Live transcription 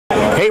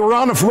Hey, we're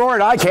on the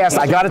floor at ICAST.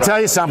 I got to tell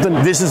you something.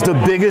 This is the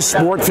biggest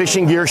sport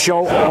fishing gear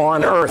show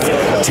on earth.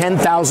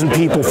 10,000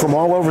 people from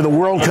all over the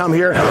world come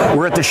here.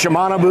 We're at the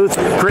Shimano booth.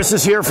 Chris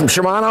is here from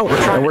Shimano,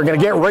 and we're going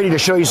to get ready to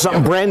show you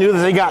something brand new that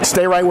they got.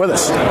 Stay right with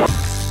us.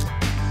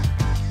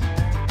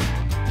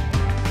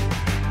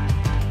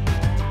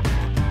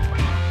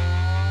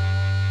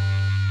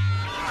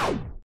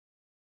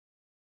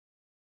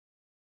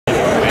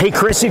 Hey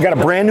Chris, you got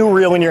a brand new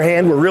reel in your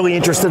hand. We're really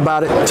interested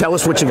about it. Tell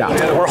us what you got.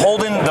 We're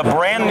holding the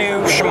brand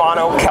new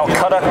Shimano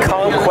Calcutta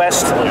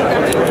Conquest.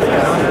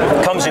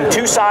 Comes in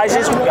two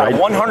sizes. We've got a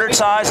 100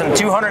 size and a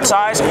 200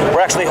 size. We're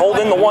actually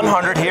holding the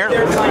 100 here,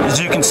 as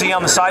you can see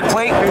on the side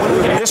plate.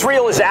 This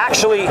reel is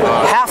actually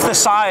half the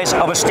size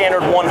of a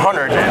standard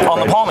 100 on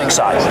the palming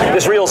side.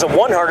 This reel is a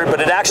 100, but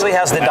it actually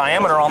has the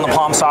diameter on the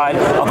palm side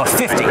of a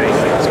 50.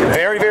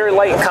 Very, very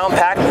light and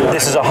compact.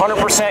 This is a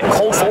 100%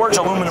 cold forged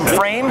aluminum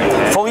frame,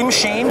 fully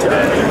machined.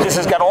 This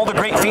has got all the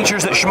great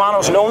features that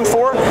Shimano's known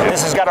for.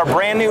 This has got our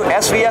brand new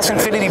SVS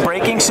Infinity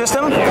braking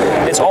system.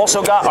 It's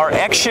also got our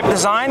X-ship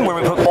design, where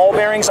we put ball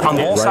bearings on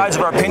both sides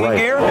of our pinion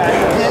gear.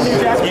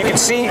 You can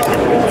see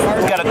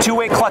we've got a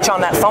two-way clutch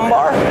on that thumb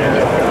bar.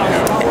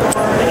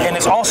 And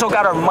it's also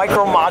got our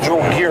micro module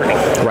gearing.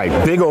 Right,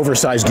 big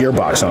oversized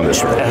gearbox on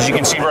this one. As you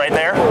can see right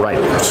there. Right.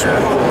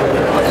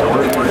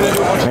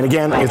 And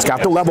again, it's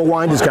got the level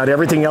wind. It's got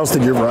everything else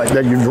that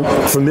you're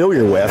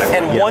familiar with.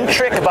 And one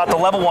trick about the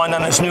level wind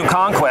on this new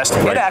Conquest,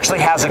 it actually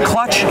has a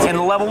clutch in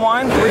the level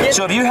wind.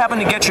 So if you happen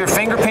to get your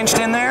finger pinched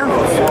in there.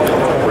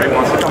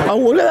 Oh,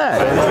 look at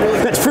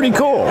that. That's pretty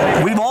cool.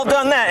 We've all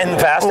done that in the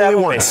past. Only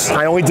once.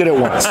 I only did it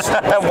once.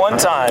 At one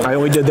time. I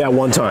only did that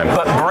one time.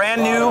 But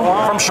brand new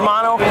from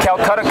Shimano,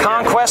 Calcutta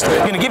Conquest. I'm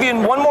going to give you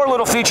one more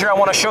little feature I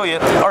want to show you.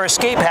 Our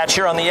escape hatch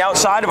here on the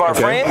outside of our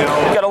frame.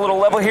 We've got a little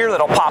level here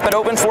that'll pop it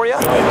open for you.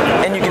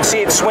 And you can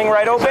see it swing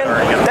right open.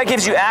 That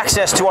gives you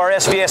access to our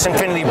SVS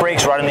Infinity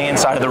brakes right on the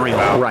inside of the reel.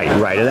 Right.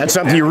 And that's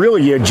something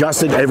you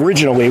adjusted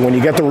originally when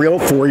you get the reel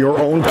for your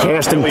own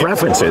casting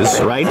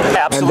preferences, right?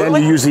 Absolutely. And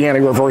then you use the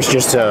anti-reverse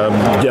just to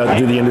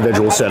do the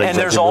individual settings. And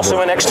there's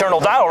also an external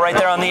dial right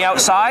there on the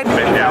outside,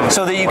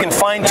 so that you can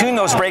fine-tune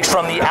those brakes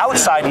from the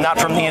outside and not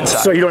from the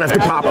inside. So you don't have to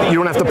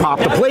pop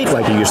the plate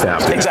like you used to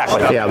have to.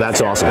 Exactly. Yeah,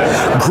 that's awesome.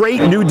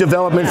 Great new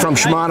development from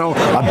Shimano.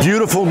 A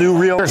beautiful new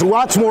reel. There's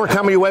lots more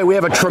coming your way. We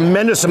have a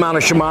tremendous amount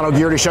of Shimano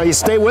gear to show you.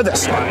 Stay with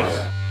us.